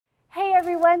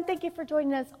everyone. Thank you for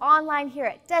joining us online here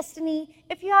at Destiny.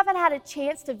 If you haven't had a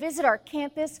chance to visit our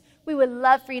campus, we would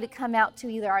love for you to come out to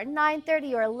either our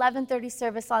 9:30 or 11:30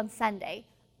 service on Sunday.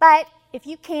 But if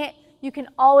you can't, you can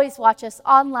always watch us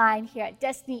online here at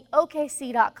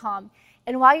destinyokc.com.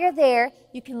 And while you're there,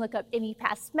 you can look up any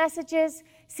past messages,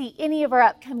 see any of our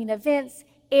upcoming events,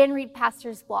 and read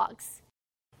pastors' blogs.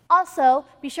 Also,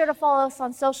 be sure to follow us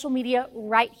on social media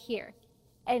right here.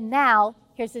 And now,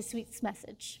 here's this week's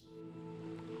message.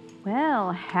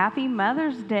 Well, happy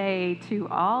Mother's Day to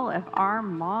all of our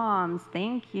moms.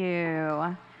 Thank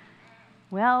you.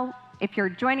 Well, if you're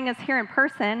joining us here in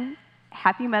person,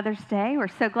 happy Mother's Day. We're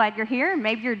so glad you're here.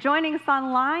 Maybe you're joining us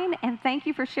online, and thank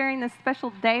you for sharing this special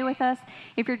day with us.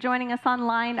 If you're joining us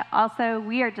online, also,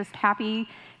 we are just happy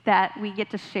that we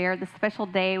get to share this special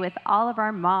day with all of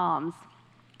our moms.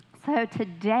 So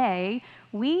today,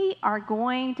 we are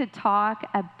going to talk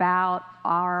about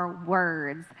our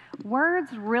words.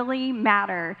 Words really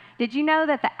matter. Did you know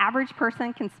that the average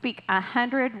person can speak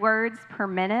 100 words per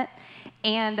minute?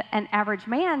 And an average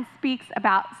man speaks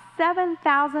about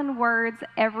 7,000 words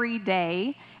every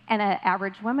day, and an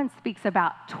average woman speaks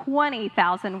about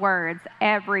 20,000 words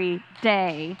every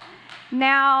day.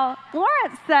 Now,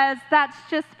 Lawrence says that's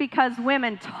just because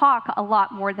women talk a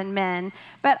lot more than men,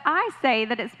 but I say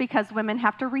that it's because women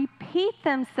have to repeat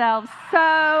themselves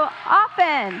so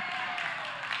often.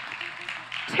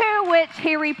 To which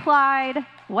he replied,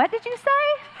 "What did you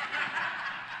say?"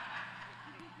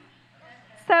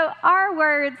 So our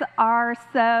words are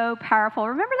so powerful.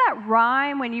 Remember that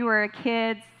rhyme when you were a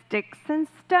kid? Sticks and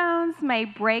stones may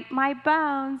break my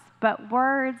bones, but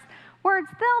words,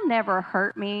 they'll never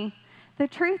hurt me. The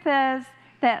truth is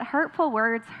that hurtful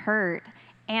words hurt.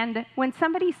 And when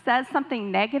somebody says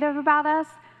something negative about us,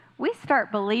 we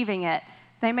start believing it.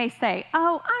 They may say,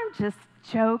 "Oh, I'm just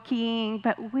joking,"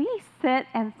 but we sit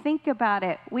and think about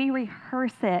it. We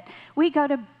rehearse it. We go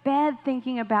to bed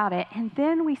thinking about it, and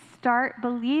then we start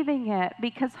believing it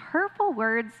because hurtful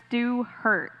words do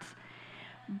hurt.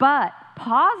 But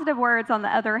positive words, on the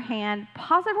other hand,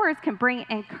 positive words can bring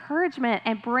encouragement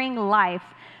and bring life.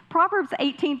 Proverbs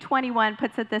 18:21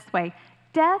 puts it this way: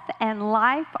 "Death and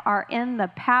life are in the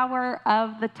power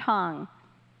of the tongue."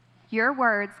 Your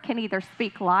words can either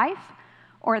speak life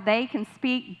or they can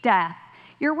speak death.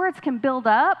 Your words can build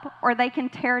up or they can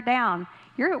tear down.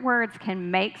 Your words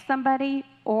can make somebody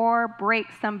or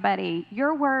break somebody.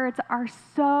 Your words are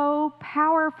so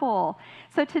powerful.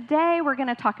 So today we're going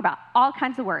to talk about all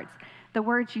kinds of words. The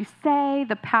words you say,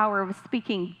 the power of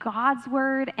speaking God's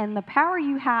word, and the power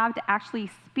you have to actually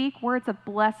speak words of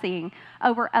blessing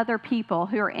over other people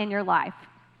who are in your life.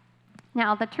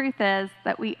 Now, the truth is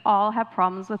that we all have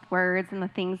problems with words and the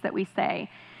things that we say.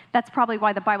 That's probably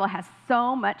why the Bible has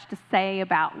so much to say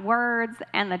about words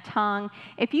and the tongue.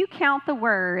 If you count the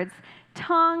words,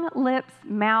 tongue, lips,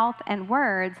 mouth, and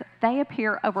words, they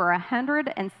appear over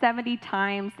 170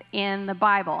 times in the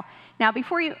Bible. Now,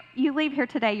 before you leave here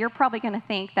today, you're probably going to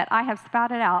think that I have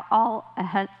spouted out all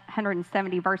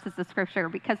 170 verses of Scripture,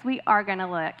 because we are going to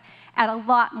look at a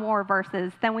lot more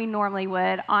verses than we normally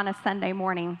would on a Sunday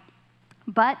morning.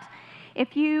 But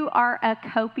if you are a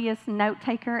copious note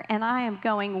taker, and I am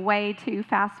going way too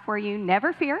fast for you,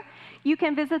 never fear. You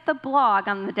can visit the blog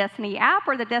on the Destiny app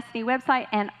or the Destiny website,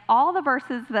 and all the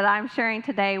verses that I'm sharing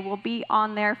today will be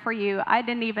on there for you. I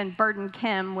didn't even burden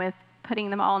Kim with putting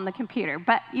them all on the computer,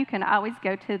 but you can always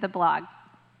go to the blog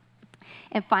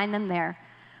and find them there.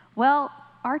 Well,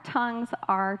 our tongues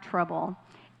are trouble.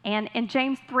 And in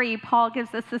James 3, Paul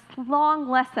gives us this long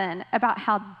lesson about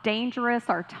how dangerous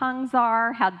our tongues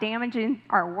are, how damaging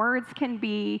our words can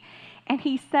be. And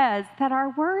he says that our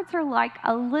words are like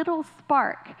a little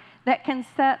spark that can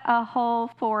set a whole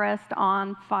forest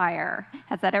on fire.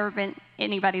 Has that ever been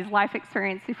anybody's life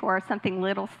experience before? Something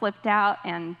little slipped out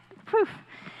and poof.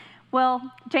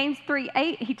 Well, James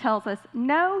 3:8, he tells us,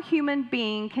 "No human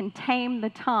being can tame the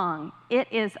tongue. It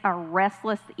is a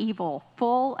restless evil,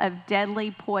 full of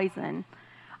deadly poison."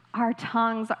 Our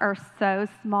tongues are so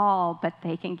small, but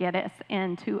they can get us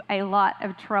into a lot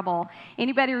of trouble.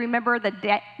 Anybody remember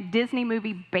the Disney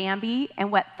movie Bambi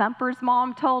and what Thumper's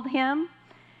mom told him?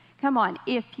 Come on,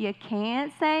 if you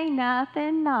can't say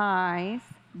nothing nice,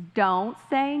 don't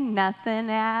say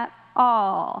nothing at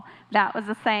all. That was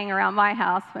a saying around my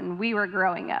house when we were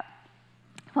growing up.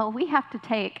 Well, we have to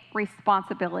take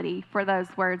responsibility for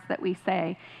those words that we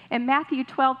say. In Matthew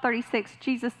 12:36,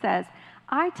 Jesus says,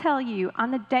 "I tell you,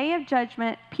 on the day of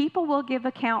judgment, people will give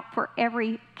account for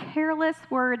every careless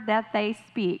word that they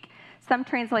speak." Some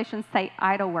translations say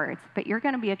idle words, but you're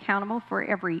going to be accountable for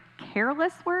every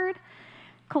careless word.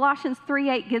 Colossians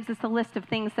 3:8 gives us a list of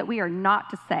things that we are not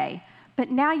to say. but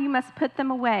now you must put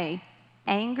them away.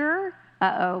 Anger,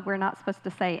 we're not supposed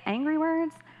to say angry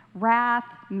words, wrath,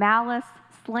 malice,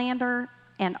 slander,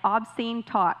 and obscene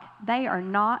talk. They are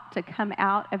not to come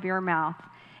out of your mouth.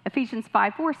 Ephesians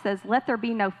 5:4 says, let there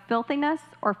be no filthiness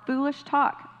or foolish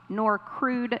talk, nor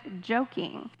crude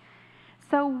joking.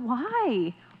 So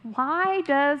why? Why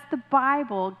does the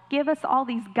Bible give us all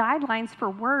these guidelines for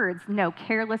words? No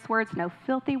careless words, no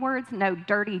filthy words, no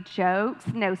dirty jokes,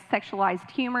 no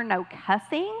sexualized humor, no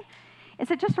cussing?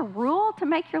 Is it just a rule to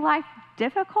make your life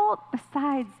difficult?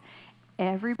 Besides,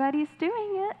 everybody's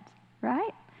doing it,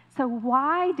 right? So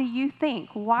why do you think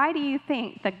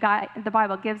the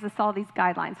Bible gives us all these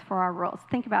guidelines for our rules?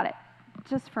 Think about it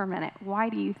just for a minute. Why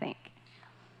do you think?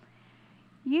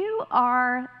 You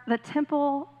are the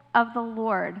temple of the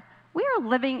Lord. We are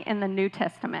living in the New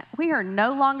Testament. We are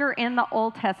no longer in the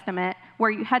Old Testament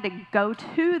where you had to go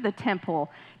to the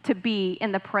temple to be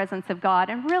in the presence of God.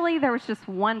 And really, there was just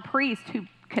one priest who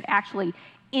could actually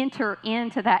enter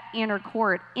into that inner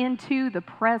court, into the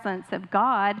presence of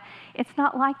God. It's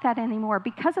not like that anymore.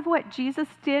 Because of what Jesus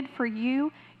did for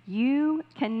you, you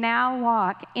can now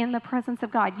walk in the presence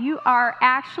of God. You are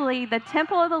actually the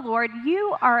temple of the Lord.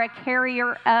 You are a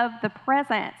carrier of the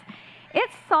presence.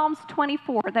 It's Psalms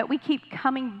 24 that we keep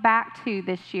coming back to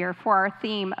this year for our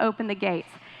theme, Open the Gates.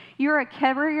 You're a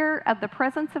carrier of the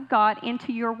presence of God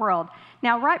into your world.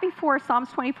 Now, right before Psalms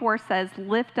 24 says,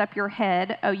 lift up your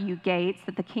head, O you gates,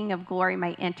 that the King of glory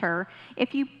may enter.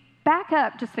 If you back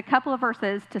up just a couple of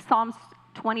verses to Psalms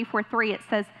 24:3, it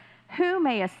says, who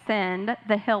may ascend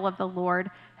the hill of the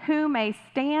Lord? Who may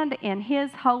stand in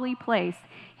his holy place?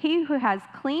 He who has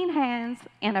clean hands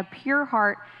and a pure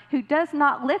heart, who does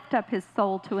not lift up his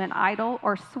soul to an idol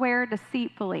or swear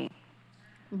deceitfully.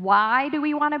 Why do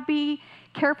we want to be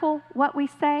careful what we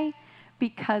say?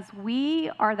 Because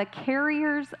we are the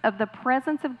carriers of the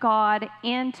presence of God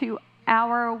into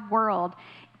our world.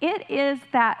 It is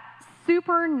that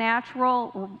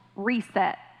supernatural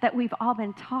reset that we've all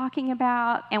been talking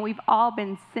about and we've all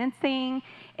been sensing.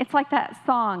 It's like that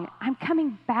song, I'm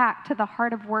coming back to the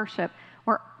heart of worship,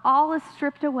 where all is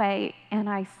stripped away and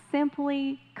I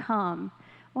simply come.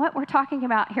 What we're talking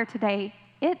about here today,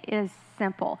 it is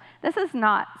simple. This is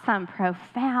not some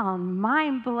profound,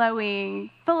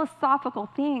 mind-blowing, philosophical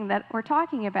thing that we're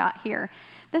talking about here.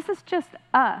 This is just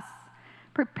us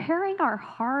preparing our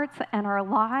hearts and our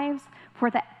lives for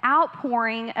the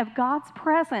outpouring of God's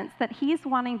presence that He's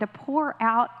wanting to pour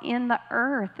out in the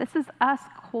earth. This is us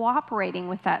cooperating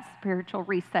with that spiritual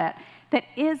reset that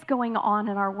is going on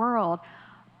in our world.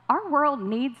 Our world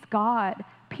needs God.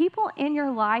 People in your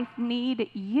life need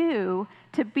you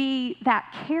to be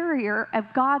that carrier of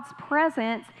God's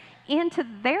presence into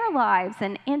their lives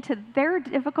and into their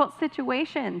difficult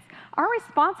situations. Our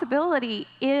responsibility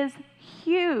is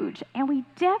huge, and we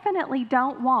definitely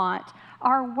don't want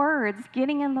our words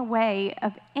getting in the way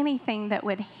of anything that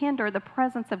would hinder the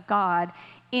presence of God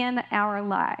in our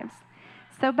lives.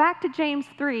 So back to James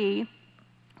 3,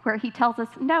 where he tells us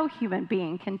no human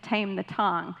being can tame the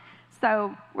tongue.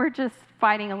 So we're just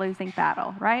fighting a losing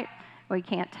battle, right? We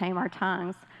can't tame our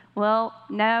tongues. Well,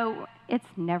 no, it's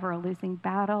never a losing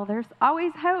battle. There's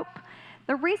always hope.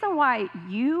 The reason why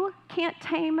you can't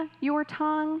tame your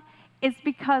tongue is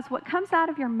because what comes out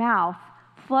of your mouth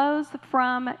flows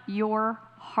from your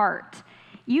heart.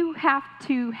 You have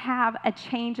to have a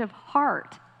change of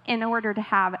heart in order to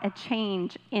have a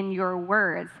change in your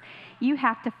words. You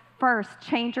have to first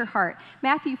change your heart.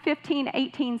 Matthew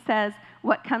 15:18 says,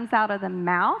 what comes out of the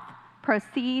mouth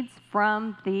proceeds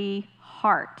from the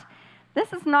heart.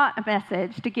 This is not a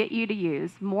message to get you to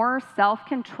use more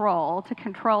self-control to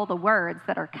control the words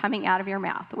that are coming out of your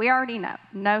mouth. We already know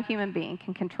no human being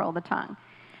can control the tongue.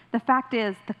 The fact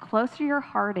is, the closer your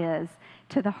heart is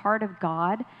to the heart of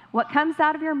God, what comes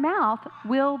out of your mouth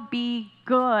will be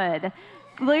good.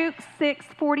 Luke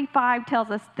 6:45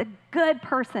 tells us the good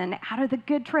person out of the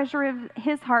good treasure of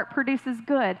his heart produces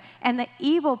good, and the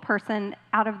evil person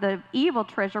out of the evil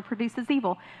treasure produces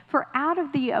evil. For out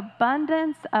of the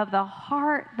abundance of the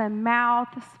heart, the mouth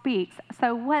speaks.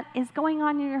 So what is going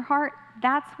on in your heart,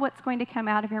 that's what's going to come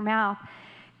out of your mouth.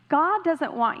 God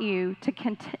doesn't want you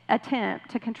to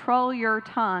attempt to control your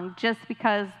tongue just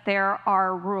because there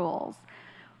are rules.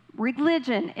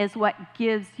 Religion is what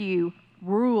gives you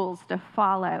rules to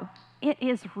follow. It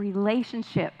is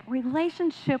relationship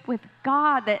with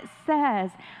God that says,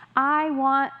 I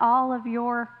want all of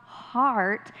your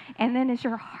heart. And then as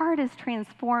your heart is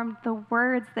transformed, the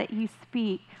words that you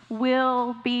speak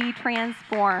will be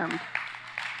transformed.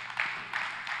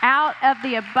 Out of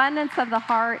the abundance of the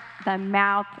heart, the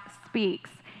mouth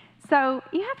speaks. So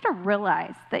you have to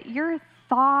realize that your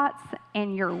thoughts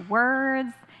and your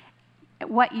words,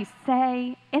 what you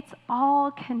say, it's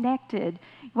all connected.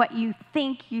 What you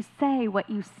think, you say. What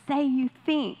you say, you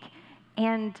think.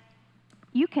 And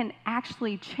you can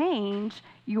actually change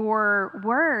your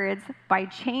words by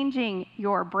changing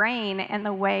your brain and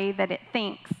the way that it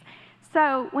thinks.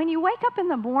 So when you wake up in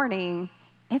the morning,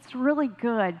 it's really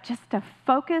good just to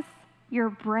focus your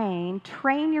brain,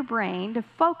 train your brain to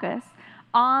focus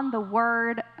on the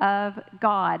Word of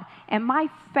God. And my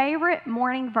favorite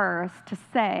morning verse to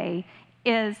say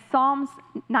is Psalms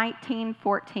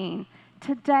 19:14.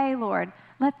 Today, Lord,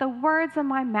 let the words of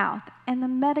my mouth and the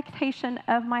meditation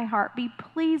of my heart be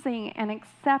pleasing and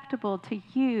acceptable to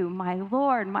you, my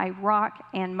Lord, my rock,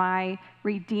 and my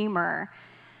Redeemer.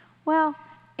 Well,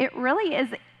 it really is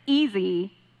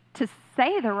easy to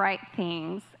say the right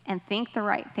things and think the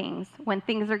right things when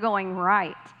things are going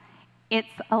right. It's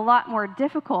a lot more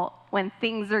difficult when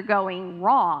things are going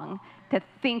wrong to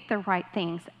think the right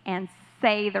things and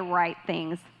say the right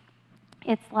things.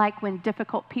 It's like when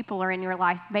difficult people are in your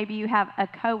life. Maybe you have a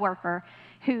coworker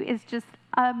who is just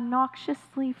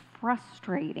obnoxiously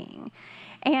frustrating,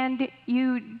 and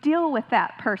you deal with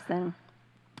that person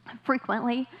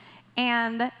frequently.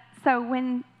 And so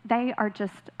when they are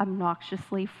just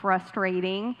obnoxiously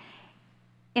frustrating,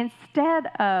 instead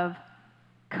of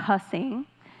cussing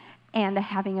and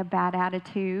having a bad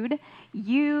attitude,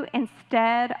 you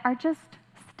instead are just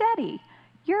steady.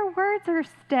 Your words are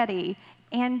steady,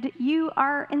 and you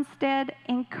are instead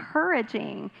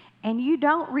encouraging, and you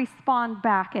don't respond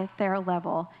back at their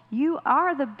level. You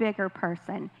are the bigger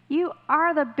person. You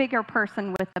are the bigger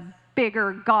person with the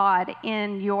bigger God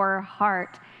in your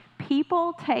heart.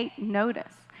 People take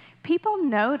notice. People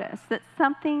notice that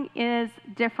something is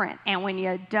different. And when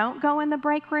you don't go in the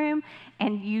break room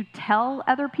and you tell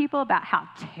other people about how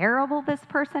terrible this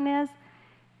person is,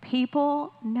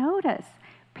 people notice.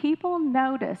 People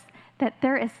notice that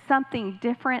there is something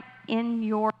different in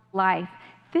your life.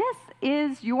 This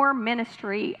is your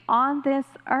ministry on this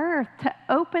earth, to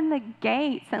open the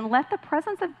gates and let the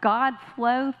presence of God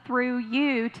flow through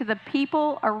you to the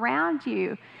people around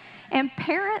you. And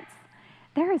parents,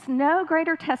 there is no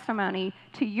greater testimony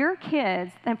to your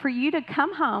kids than for you to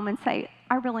come home and say,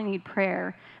 I really need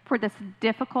prayer for this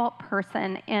difficult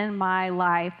person in my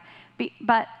life.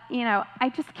 But,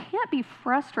 I just can't be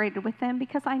frustrated with them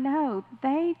because I know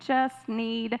they just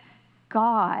need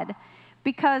God.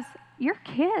 Because your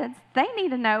kids, they need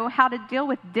to know how to deal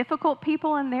with difficult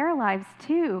people in their lives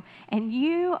too. And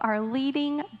you are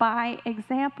leading by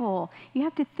example. You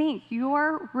have to think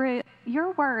your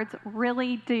words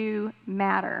really do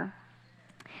matter.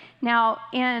 Now,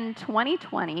 in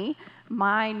 2020,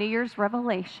 my New Year's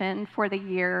revelation for the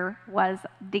year was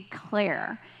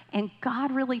declare. And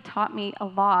God really taught me a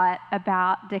lot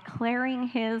about declaring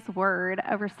His word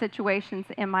over situations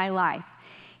in my life.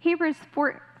 Hebrews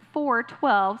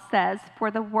 4:12 says,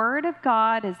 for the word of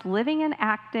God is living and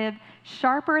active,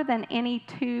 sharper than any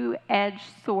two-edged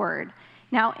sword.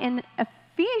 Now, in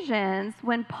Ephesians,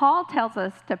 when Paul tells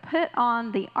us to put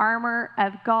on the armor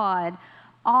of God,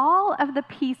 all of the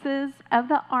pieces of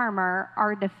the armor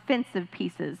are defensive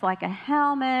pieces, like a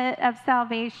helmet of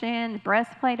salvation,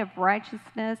 breastplate of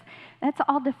righteousness. That's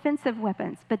all defensive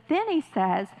weapons. But then he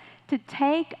says to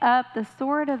take up the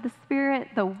sword of the Spirit,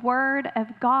 the word of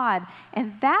God,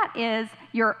 and that is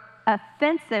your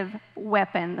offensive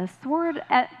weapon.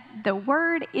 The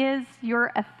word is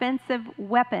your offensive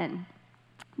weapon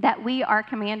that we are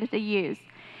commanded to use.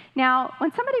 Now,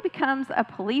 when somebody becomes a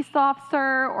police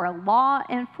officer or a law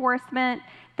enforcement,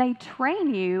 they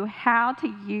train you how to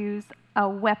use a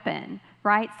weapon,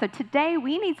 right? So today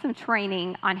we need some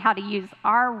training on how to use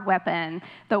our weapon,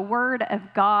 the Word of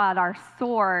God, our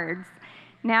swords.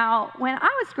 Now, when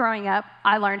I was growing up,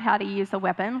 I learned how to use a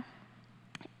weapon.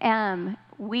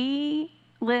 We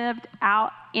lived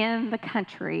out in the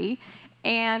country,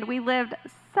 and we lived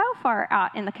so far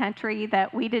out in the country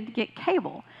that we didn't get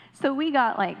cable. So we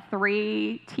got like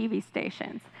 3 TV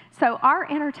stations. So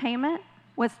our entertainment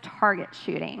was target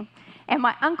shooting. And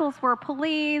my uncles were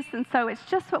police, and so it's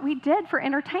just what we did for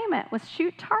entertainment was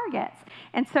shoot targets.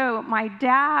 And so my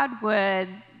dad would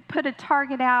put a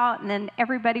target out, and then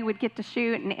everybody would get to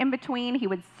shoot. And in between, he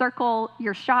would circle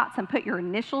your shots and put your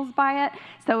initials by it.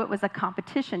 So it was a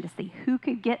competition to see who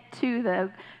could get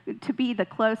to be the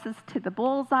closest to the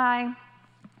bullseye.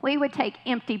 We would take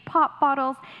empty pop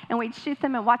bottles and we'd shoot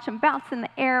them and watch them bounce in the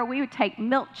air. We would take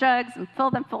milk jugs and fill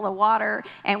them full of water,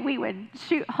 and we would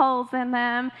shoot holes in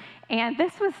them. And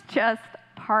this was just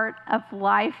part of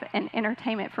life and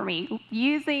entertainment for me,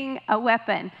 using a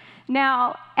weapon.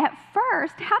 Now, at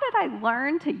first, how did I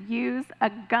learn to use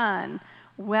a gun?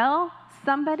 Well,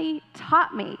 somebody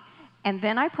taught me. And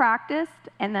then I practiced,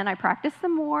 and then I practiced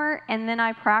some more, and then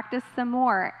I practiced some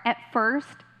more. At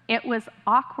first, it was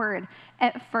awkward.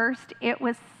 At first, it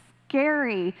was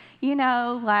scary.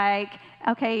 Like,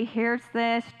 okay, here's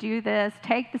this, do this,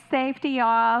 take the safety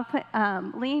off,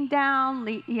 lean down,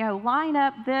 line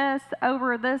up this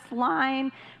over this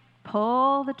line,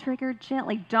 pull the trigger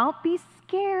gently. Don't be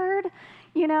scared.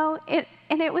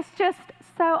 It was just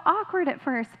so awkward at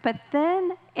first, but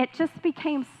then it just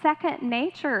became second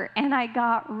nature, and I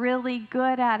got really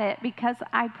good at it because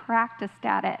I practiced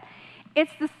at it.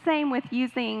 It's the same with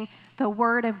using the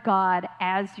Word of God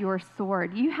as your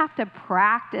sword. You have to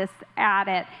practice at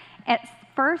it. At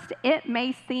first, it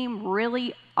may seem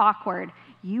really awkward.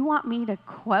 You want me to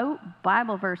quote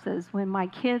Bible verses when my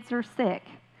kids are sick?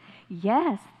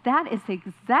 Yes, that is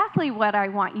exactly what I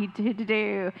want you to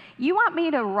do. You want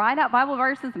me to write out Bible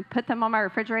verses and put them on my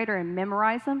refrigerator and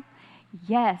memorize them?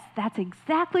 Yes, that's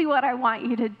exactly what I want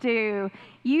you to do.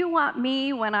 You want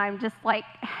me, when I'm just like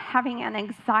having an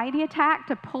anxiety attack,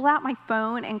 to pull out my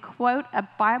phone and quote a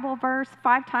Bible verse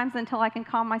 5 times until I can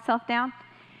calm myself down?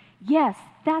 Yes,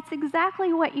 that's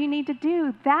exactly what you need to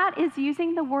do. That is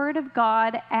using the Word of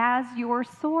God as your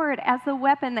sword, as the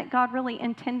weapon that God really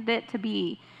intended it to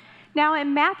be. Now,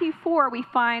 in Matthew 4, we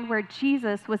find where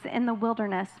Jesus was in the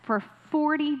wilderness for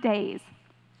 40 days,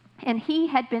 and he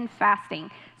had been fasting,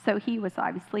 so he was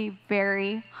obviously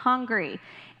very hungry.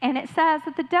 And it says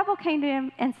that the devil came to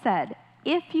him and said,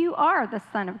 "If you are the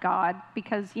Son of God,"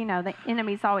 because, the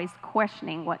enemy's always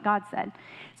questioning what God said.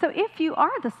 "So if you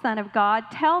are the Son of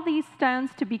God, tell these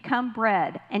stones to become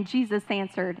bread." And Jesus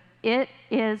answered, "It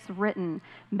is written,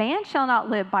 man shall not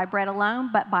live by bread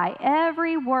alone, but by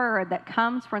every word that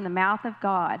comes from the mouth of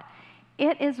God."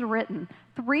 It is written.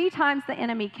 3 times the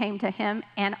enemy came to him,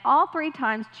 and all 3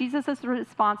 times Jesus'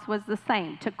 response was the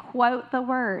same, to quote the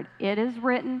word. It is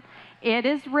written, it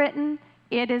is written,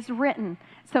 it is written.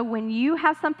 So when you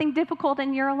have something difficult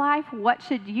in your life, what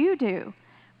should you do?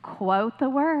 Quote the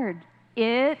word.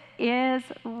 It is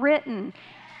written.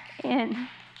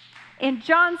 In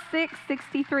John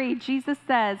 6:63, Jesus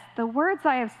says, "The words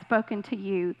I have spoken to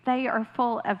you, they are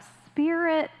full of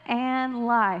spirit and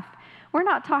life." We're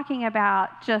not talking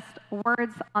about just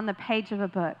words on the page of a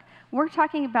book. We're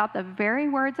talking about the very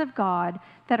words of God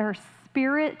that are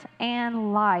spirit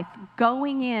and life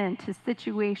going into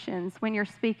situations when you're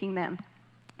speaking them.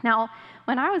 Now,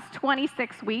 when I was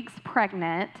 26 weeks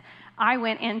pregnant, I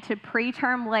went into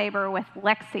preterm labor with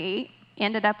Lexi,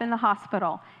 ended up in the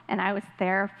hospital, and I was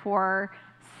there for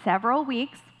several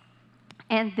weeks,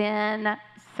 and then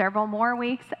several more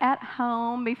weeks at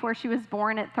home before she was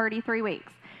born at 33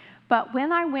 weeks. But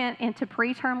when I went into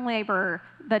preterm labor,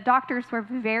 the doctors were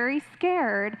very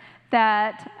scared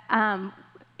that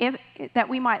that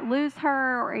we might lose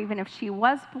her, or even if she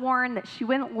was born, that she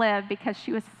wouldn't live because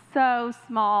she was so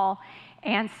small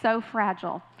and so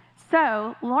fragile.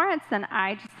 So Lawrence and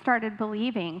I just started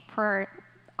believing for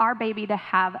our baby to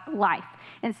have life.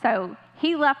 And so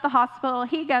he left the hospital,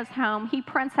 he goes home, he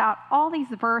prints out all these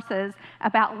verses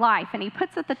about life, and he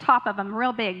puts at the top of them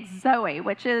real big, Zoe,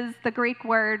 which is the Greek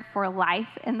word for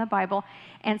life in the Bible.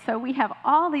 And so we have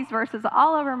all these verses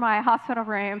all over my hospital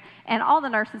room, and all the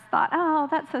nurses thought, "Oh,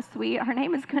 that's so sweet, her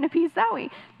name is going to be Zoe."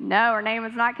 No, her name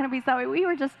is not going to be Zoe. We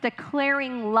were just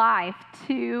declaring life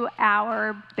to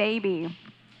our baby.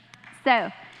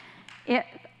 So it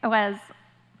was,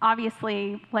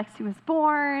 obviously, Lexi was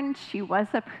born. She was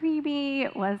a preemie.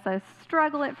 It was a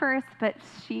struggle at first, but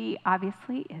she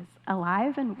obviously is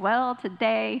alive and well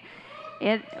today.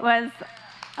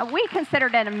 We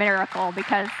considered it a miracle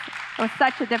because it was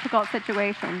such a difficult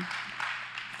situation.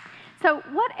 So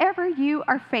whatever you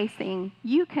are facing,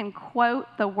 you can quote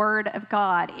the Word of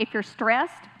God. If you're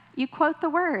stressed, you quote the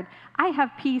Word. I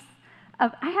have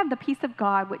the peace of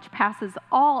God which passes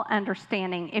all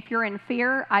understanding. If you're in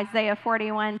fear, Isaiah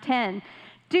 41:10,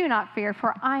 "Do not fear,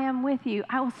 for I am with you.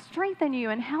 I will strengthen you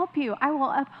and help you. I will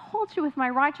uphold you with my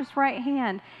righteous right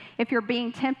hand." If you're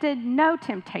being tempted, no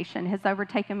temptation has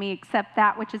overtaken me except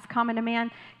that which is common to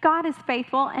man. God is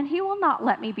faithful, and he will not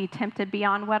let me be tempted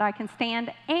beyond what I can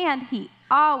stand, and he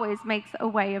always makes a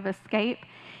way of escape.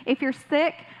 If you're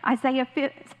sick, Isaiah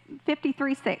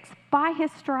 53:6, "By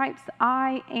his stripes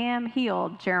I am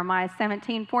healed." Jeremiah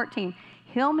 17:14,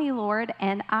 "Heal me, Lord,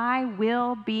 and I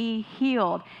will be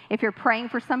healed." If you're praying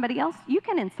for somebody else, you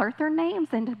can insert their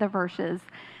names into the verses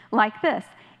like this.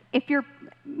 If you're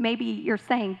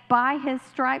saying, "By his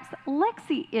stripes,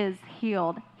 Lexi is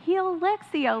healed." Heal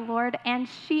Lexi, O Lord, and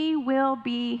she will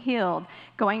be healed.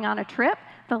 Going on a trip,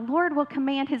 the Lord will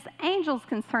command his angels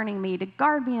concerning me to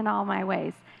guard me in all my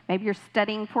ways. Maybe you're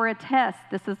studying for a test.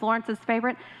 This is Lawrence's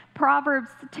favorite. Proverbs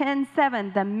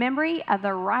 10:7, the memory of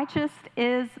the righteous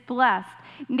is blessed.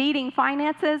 Needing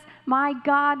finances, my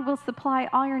God will supply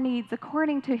all your needs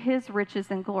according to his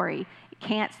riches and glory.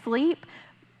 Can't sleep?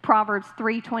 Proverbs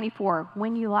 3:24,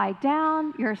 when you lie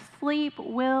down, your sleep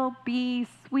will be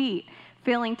sweet.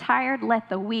 Feeling tired? Let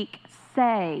the weak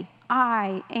say,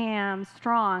 I am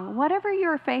strong. Whatever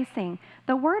you're facing,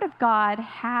 the Word of God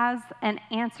has an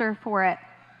answer for it.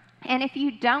 And if you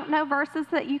don't know verses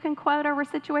that you can quote over a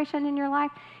situation in your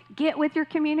life, get with your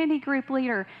community group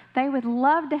leader. They would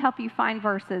love to help you find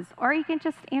verses. Or you can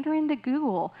just enter into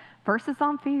Google, verses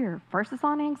on fear, verses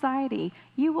on anxiety.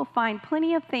 You will find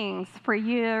plenty of things for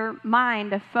your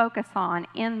mind to focus on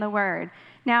in the Word.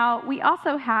 Now, we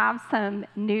also have some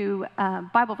new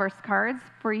Bible verse cards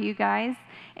for you guys.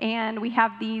 And we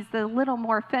have these a little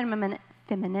more feminine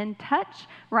touch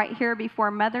right here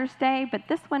before Mother's Day, but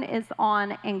this one is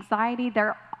on anxiety.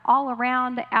 They're all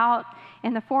around out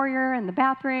in the foyer and the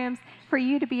bathrooms for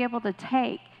you to be able to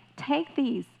take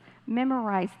these,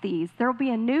 memorize these. There will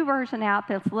be a new version out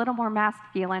that's a little more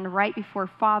masculine right before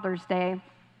Father's Day,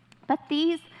 but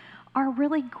these are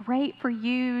really great for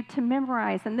you to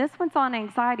memorize. And this one's on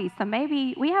anxiety, so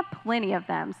maybe we have plenty of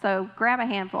them, so grab a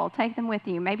handful, take them with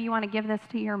you. Maybe you want to give this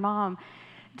to your mom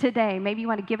today. Maybe you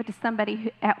want to give it to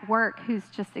somebody at work who's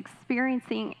just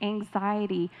experiencing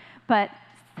anxiety, but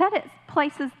set it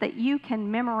places that you can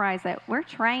memorize it. We're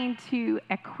trying to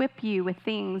equip you with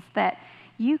things that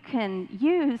you can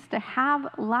use to have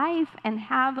life and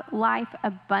have life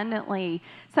abundantly.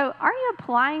 So are you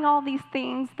applying all these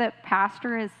things that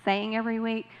Pastor is saying every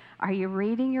week? Are you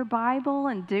reading your Bible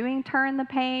and doing turn the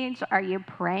page? Are you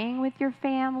praying with your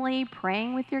family,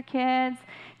 praying with your kids,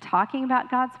 talking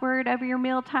about God's Word over your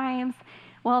meal times?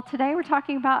 Well, today we're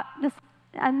talking about this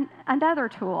another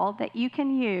tool that you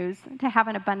can use to have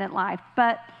an abundant life.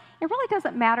 But it really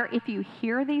doesn't matter if you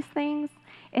hear these things.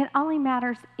 It only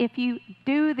matters if you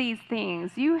do these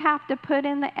things. You have to put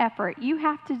in the effort. You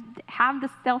have to have the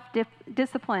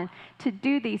self-discipline to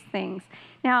do these things.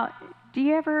 Now, do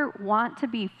you ever want to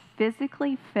be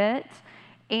physically fit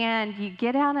and you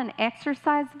get out an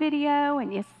exercise video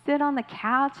and you sit on the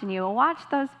couch and you watch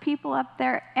those people up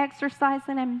there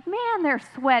exercising and man, they're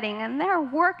sweating and they're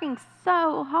working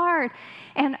so hard.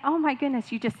 And oh my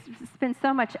goodness, you just spend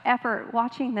so much effort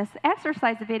watching this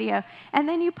exercise video. And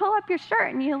then you pull up your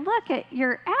shirt and you look at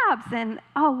your abs and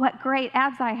oh, what great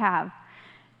abs I have.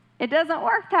 It doesn't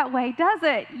work that way, does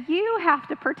it? You have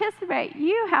to participate.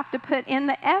 You have to put in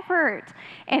the effort.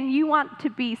 And you want to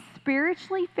be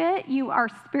spiritually fit. You are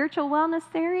spiritual wellness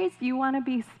series. You want to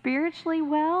be spiritually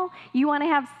well. You want to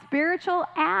have spiritual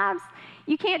abs.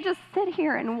 You can't just sit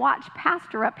here and watch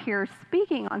Pastor up here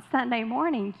speaking on Sunday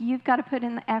morning. You've got to put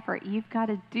in the effort. You've got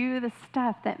to do the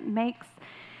stuff that makes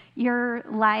your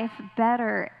life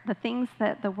better, the things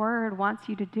that the Word wants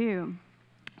you to do.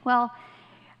 Well,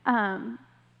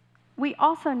 we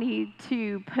also need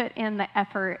to put in the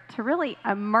effort to really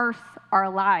immerse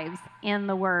our lives in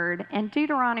the Word. And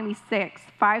Deuteronomy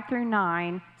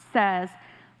 6:5-9 says,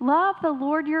 love the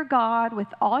Lord your God with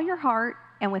all your heart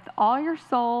and with all your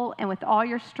soul and with all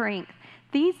your strength.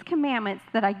 These commandments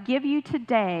that I give you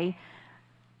today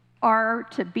are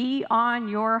to be on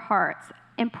your hearts.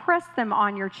 Impress them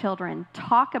on your children.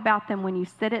 Talk about them when you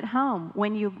sit at home,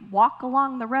 when you walk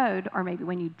along the road, or maybe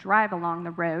when you drive along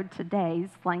the road, today's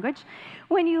language.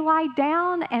 When you lie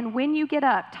down and when you get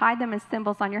up, tie them as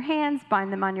symbols on your hands,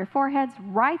 bind them on your foreheads,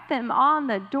 write them on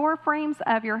the door frames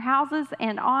of your houses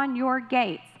and on your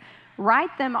gates.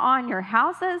 Write them on your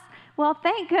houses. Well,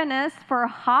 thank goodness for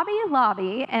Hobby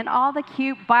Lobby and all the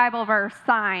cute Bible verse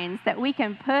signs that we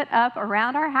can put up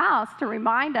around our house to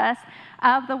remind us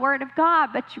of the Word of God.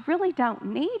 But you really don't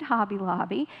need Hobby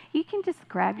Lobby. You can just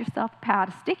grab yourself a pad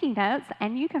of sticky notes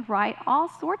and you can write all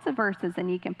sorts of verses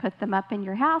and you can put them up in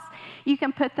your house. You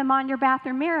can put them on your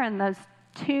bathroom mirror in those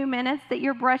 2 minutes that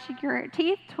you're brushing your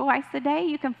teeth twice a day.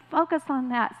 You can focus on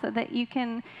that so that you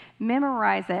can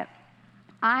memorize it.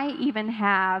 I even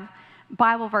have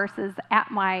Bible verses at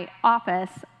my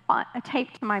office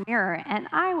taped to my mirror, and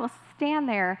I will stand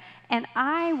there and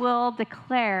I will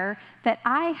declare that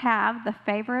I have the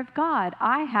favor of God.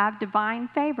 I have divine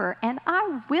favor, and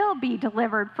I will be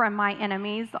delivered from my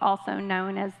enemies, also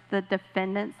known as the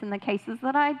defendants in the cases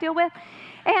that I deal with,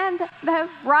 and the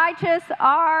righteous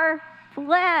are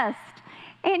blessed.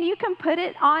 And you can put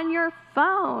it on your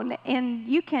phone, and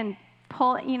you can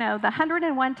pull, the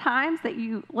 101 times that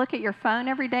you look at your phone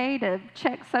every day to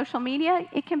check social media,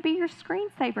 it can be your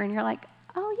screensaver. And you're like,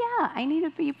 oh yeah, I need to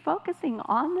be focusing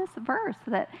on this verse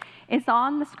that is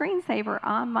on the screensaver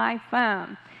on my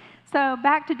phone. So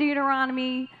back to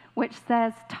Deuteronomy, which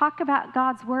says, talk about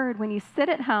God's word when you sit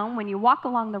at home, when you walk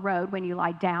along the road, when you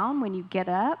lie down, when you get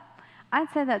up. I'd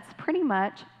say that's pretty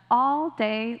much all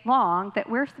day long that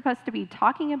we're supposed to be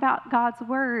talking about God's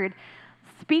word,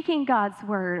 speaking God's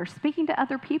word, or speaking to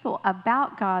other people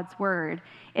about God's word.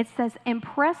 It says,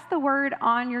 impress the word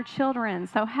on your children.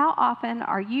 So how often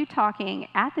are you talking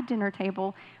at the dinner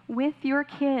table with your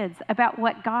kids about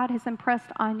what God has impressed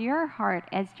on your heart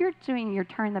as you're doing your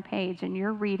turn the page and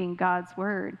you're reading God's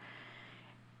word?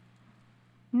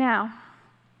 Now,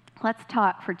 let's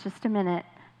talk for just a minute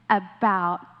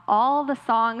about all the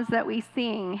songs that we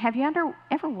sing. Have you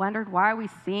ever wondered why we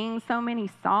sing so many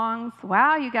songs?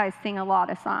 Wow, you guys sing a lot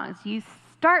of songs. You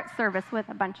start service with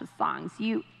a bunch of songs.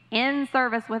 You end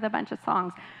service with a bunch of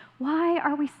songs. Why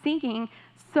are we singing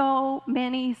so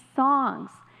many songs?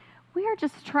 We are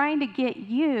just trying to get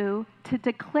you to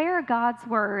declare God's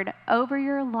word over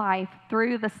your life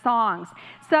through the songs.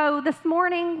 So this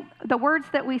morning, the words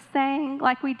that we sang,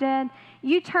 like we did,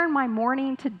 you turn my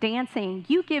mourning to dancing.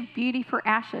 You give beauty for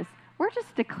ashes. We're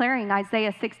just declaring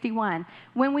Isaiah 61.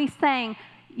 When we sang,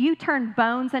 you turn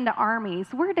bones into armies,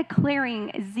 we're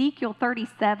declaring Ezekiel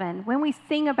 37. When we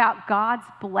sing about God's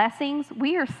blessings,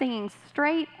 we are singing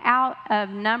straight out of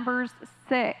Numbers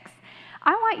 6.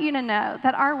 I want you to know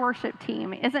that our worship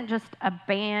team isn't just a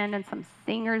band and some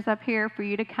singers up here for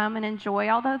you to come and enjoy,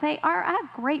 although they are a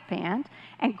great band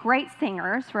and great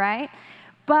singers, right?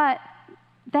 But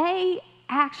they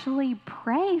actually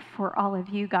pray for all of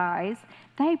you guys.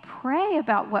 They pray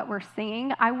about what we're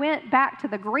singing. I went back to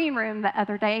the green room the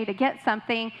other day to get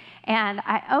something, and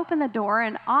I opened the door,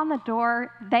 and on the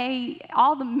door,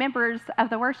 all the members of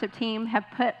the worship team have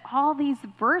put all these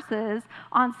verses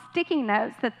on sticky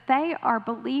notes that they are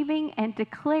believing and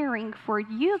declaring for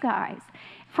you guys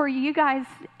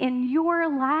in your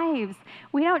lives.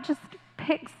 We don't just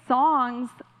pick songs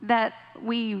that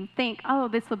we think, oh,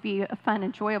 this will be a fun,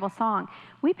 enjoyable song.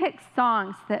 We pick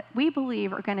songs that we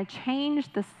believe are going to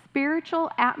change the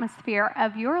spiritual atmosphere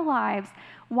of your lives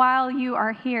while you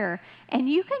are here. And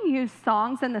you can use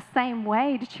songs in the same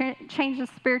way to change the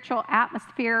spiritual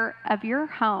atmosphere of your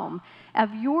home,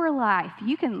 of your life.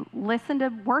 You can listen to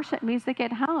worship music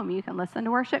at home. You can listen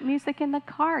to worship music in the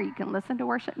car. You can listen to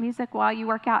worship music while you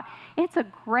work out. It's a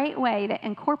great way to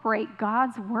incorporate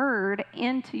God's word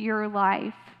into your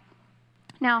life.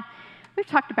 Now, we've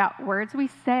talked about words we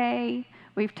say.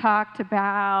 We've talked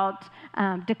about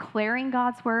declaring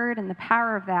God's word and the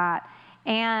power of that.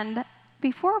 And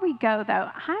before we go,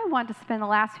 though, I want to spend the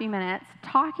last few minutes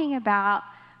talking about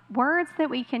words that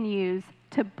we can use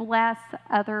to bless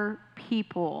other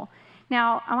people.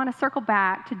 Now, I want to circle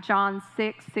back to John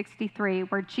 6:63,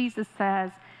 where Jesus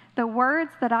says, the words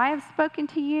that I have spoken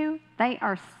to you, they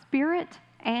are spirit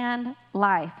and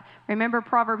life. Remember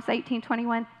Proverbs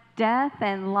 18:21? Death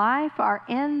and life are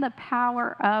in the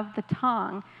power of the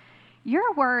tongue.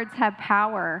 Your words have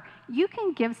power. You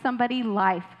can give somebody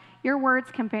life. Your words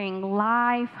can bring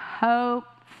life, hope,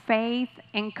 faith,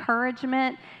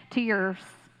 encouragement to your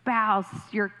spouse,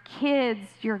 your kids,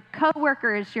 your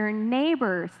coworkers, your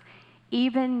neighbors,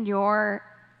 even your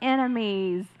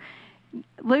enemies.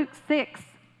 Luke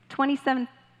 6:27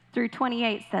 through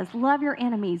 28 says, love your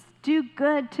enemies, do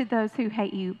good to those who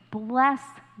hate you, bless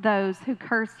those who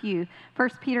curse you. 1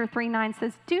 Peter 3:9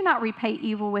 says, do not repay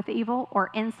evil with evil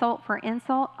or insult for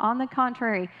insult. On the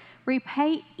contrary,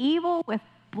 repay evil with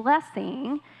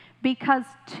blessing, because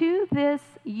to this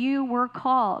you were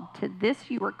called. To this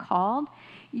you were called.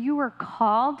 You were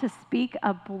called to speak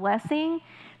a blessing.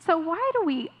 So why do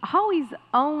we always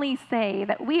only say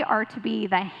that we are to be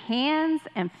the hands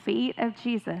and feet of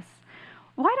Jesus?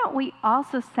 Why don't we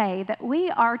also say that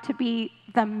we are to be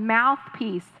the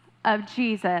mouthpiece of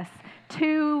Jesus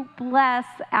to bless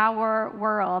our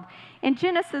world? In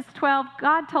Genesis 12,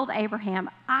 God told Abraham,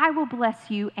 I will bless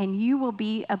you and you will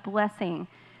be a blessing.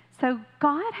 So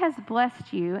God has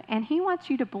blessed you, and he wants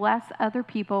you to bless other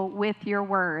people with your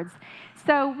words.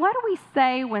 So what do we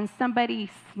say when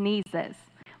somebody sneezes?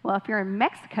 Well, if you're in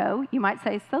Mexico, you might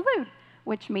say salud,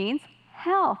 which means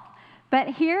health. But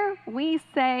here we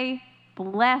say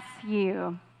bless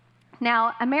you.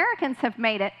 Now, Americans have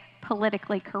made it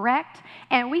politically correct,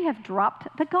 and we have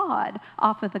dropped the God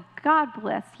off of the God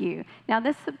bless you. Now,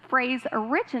 this phrase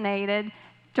originated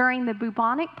during the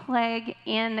bubonic plague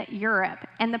in Europe,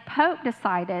 and the Pope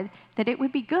decided that it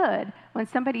would be good when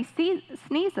somebody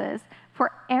sneezes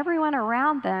for everyone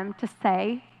around them to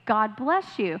say, God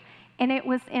bless you. And it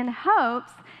was in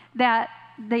hopes that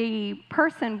the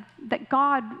person, that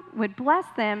God would bless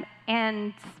them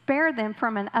and spare them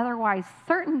from an otherwise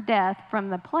certain death from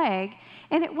the plague.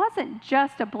 And it wasn't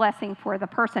just a blessing for the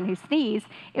person who sneezed,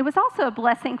 it was also a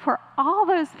blessing for all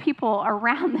those people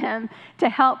around them to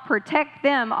help protect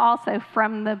them also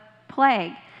from the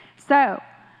plague. So,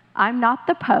 I'm not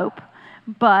the Pope,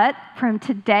 but from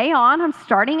today on, I'm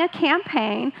starting a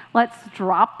campaign. Let's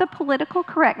drop the political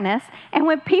correctness. And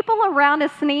when people around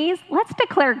us sneeze, let's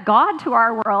declare God to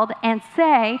our world and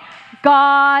say,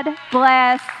 God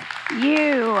bless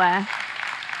you.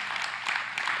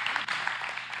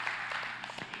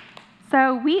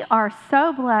 So we are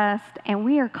so blessed, and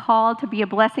we are called to be a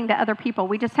blessing to other people.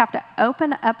 We just have to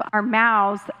open up our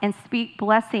mouths and speak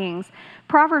blessings.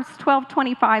 Proverbs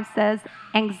 12:25 says,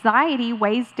 anxiety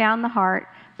weighs down the heart,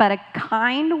 but a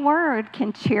kind word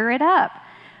can cheer it up.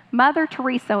 Mother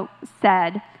Teresa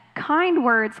said, kind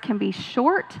words can be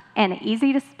short and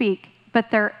easy to speak,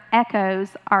 but their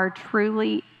echoes are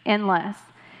truly endless.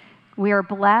 We are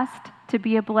blessed to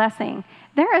be a blessing.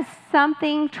 There is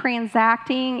something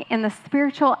transacting in the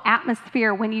spiritual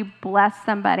atmosphere when you bless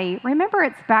somebody. Remember,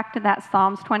 it's back to that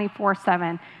Psalms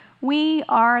 24:7. We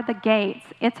are the gates.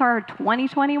 It's our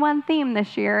 2021 theme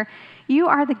this year. You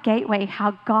are the gateway,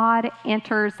 how God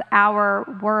enters our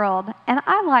world. And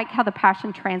I like how the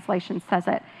Passion Translation says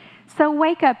it. So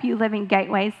wake up, you living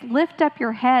gateways. Lift up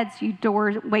your heads, you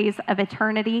doorways of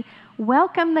eternity.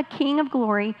 Welcome the King of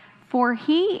glory, for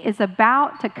he is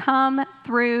about to come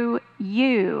through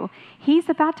you. He's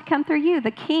about to come through you.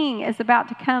 The King is about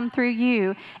to come through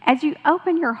you. As you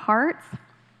open your hearts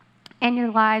and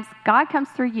your lives, God comes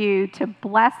through you to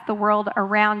bless the world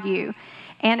around you.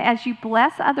 And as you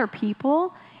bless other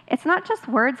people, it's not just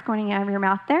words going out of your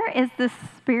mouth. There is this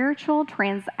spiritual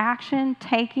transaction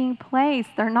taking place.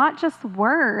 They're not just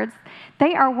words.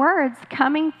 They are words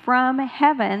coming from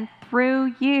heaven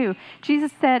through you.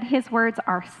 Jesus said his words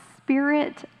are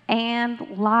spirit and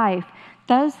life.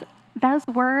 Those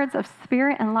words of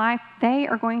spirit and life, they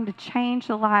are going to change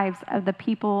the lives of the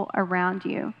people around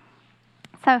you.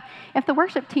 So if the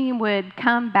worship team would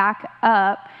come back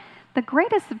up, the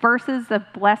greatest verses of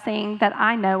blessing that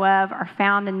I know of are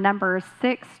found in Numbers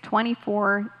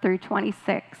 6:24 through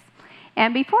 26.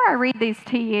 And before I read these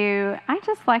to you, I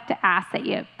just like to ask that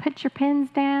you put your pens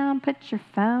down, put your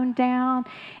phone down,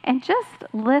 and just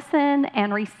listen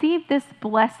and receive this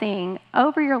blessing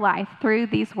over your life through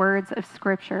these words of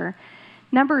Scripture.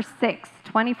 Numbers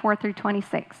 6:24 through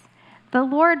 26. The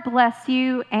Lord bless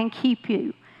you and keep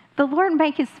you. The Lord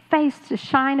make his face to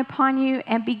shine upon you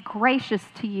and be gracious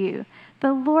to you.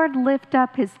 The Lord lift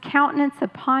up his countenance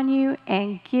upon you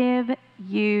and give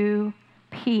you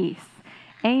peace.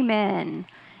 Amen.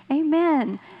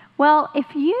 Amen. Well,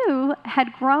 if you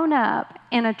had grown up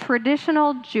in a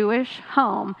traditional Jewish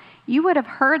home, you would have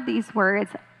heard these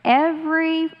words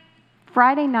every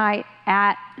Friday night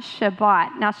at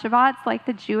Shabbat. Now, Shabbat's like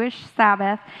the Jewish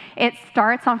Sabbath. It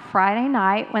starts on Friday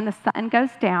night when the sun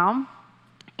goes down.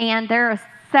 And there are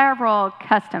several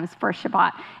customs for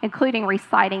Shabbat, including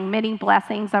reciting many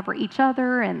blessings over each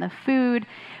other and the food.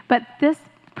 But this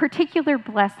particular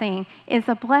blessing is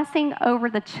a blessing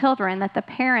over the children that the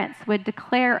parents would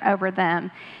declare over them.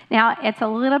 Now, it's a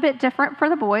little bit different for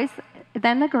the boys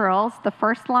than the girls. The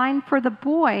first line for the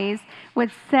boys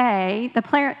would say, the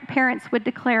parents would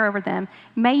declare over them,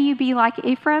 may you be like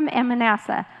Ephraim and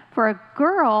Manasseh. For a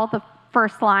girl, the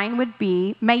first line would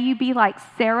be, may you be like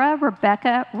Sarah,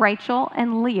 Rebecca, Rachel,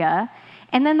 and Leah.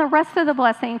 And then the rest of the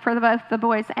blessing for both the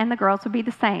boys and the girls would be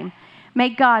the same. May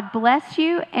God bless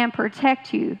you and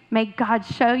protect you. May God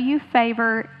show you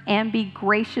favor and be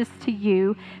gracious to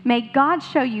you. May God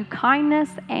show you kindness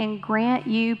and grant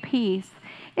you peace.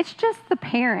 It's just the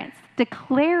parents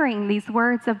declaring these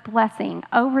words of blessing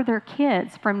over their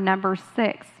kids from Numbers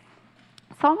 6.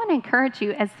 So I want to encourage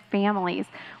you as families,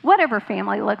 whatever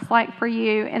family looks like for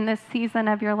you in this season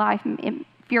of your life. If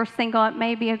you're single, it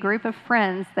may be a group of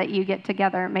friends that you get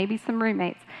together, maybe some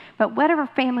roommates. But whatever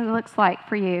family looks like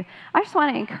for you, I just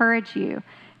want to encourage you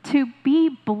to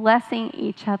be blessing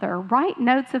each other. Write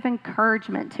notes of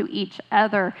encouragement to each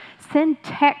other. Send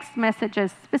text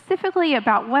messages specifically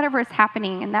about whatever is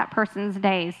happening in that person's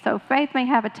days. So Faith may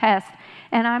have a test,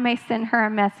 and I may send her a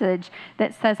message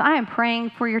that says, I am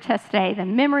praying for your test today. The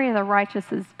memory of the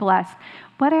righteous is blessed.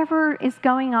 Whatever is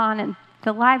going on in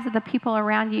the lives of the people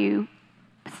around you,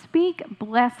 speak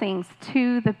blessings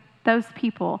to those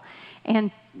people and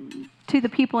to the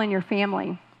people in your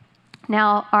family.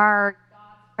 Now, our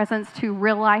Presence to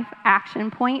Real Life action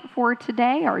point for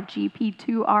today, our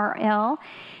GP2RL,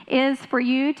 is for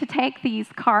you to take these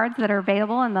cards that are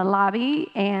available in the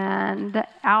lobby and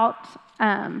out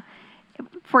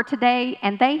for today,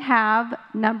 and they have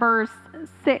Numbers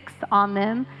 6 on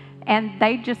them, and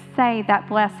they just say that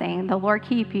blessing, the Lord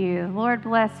keep you, the Lord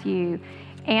bless you.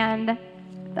 And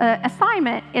the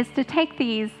assignment is to take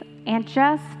these and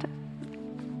just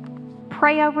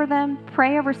pray over them,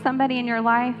 pray over somebody in your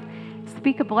life,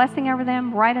 speak a blessing over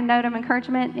them, write a note of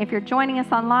encouragement. If you're joining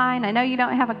us online, I know you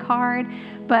don't have a card,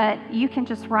 but you can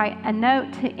just write a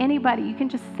note to anybody. You can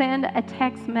just send a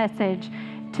text message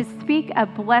to speak a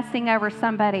blessing over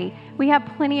somebody. We have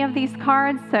plenty of these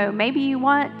cards, so maybe you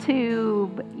want to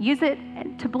use it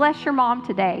to bless your mom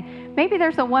today. Maybe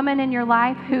there's a woman in your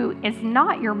life who is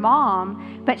not your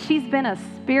mom, but she's been a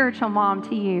spiritual mom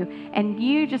to you, and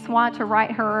you just want to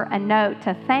write her a note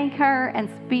to thank her and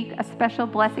speak a special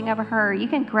blessing over her. You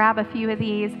can grab a few of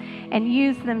these and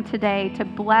use them today to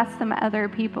bless some other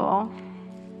people.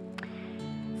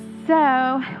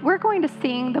 So we're going to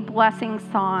sing the blessing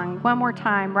song one more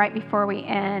time right before we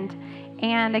end.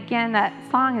 And again, that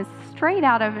song is straight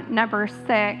out of number 6.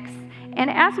 And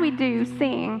as we do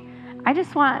sing, I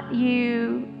just want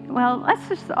you, well, let's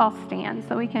just all stand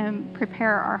so we can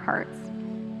prepare our hearts.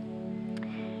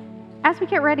 As we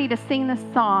get ready to sing this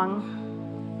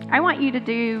song, I want you to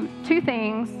do 2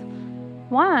 things.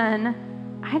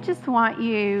 One, I just want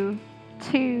you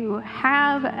to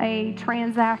have a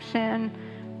transaction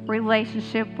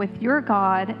relationship with your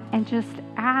God and just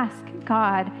ask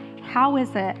God, how is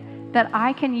it that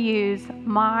I can use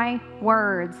my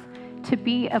words to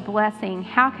be a blessing?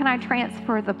 How can I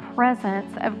transfer the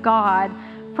presence of God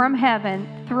from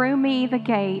heaven through me, the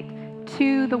gate,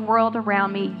 to the world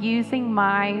around me using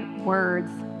my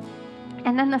words?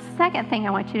 And then the second thing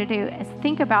I want you to do is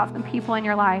think about some people in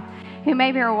your life who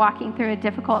maybe are walking through a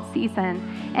difficult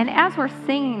season. And as we're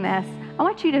singing this, I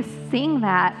want you to sing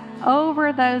that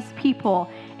over those people.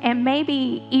 And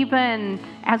maybe even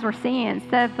as we're singing,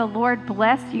 instead of the Lord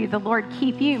bless you, the Lord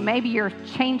keep you, maybe you're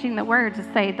changing the word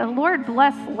to say, the Lord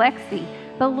bless Lexi,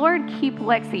 the Lord keep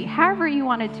Lexi, however you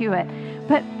want to do it.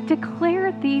 But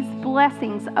declare these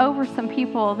blessings over some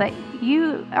people that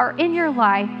you are in your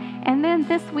life. And then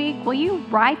this week, will you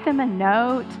write them a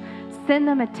note, send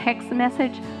them a text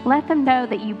message, let them know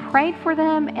that you prayed for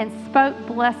them and spoke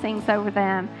blessings over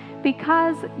them,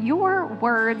 because your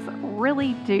words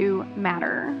really do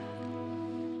matter.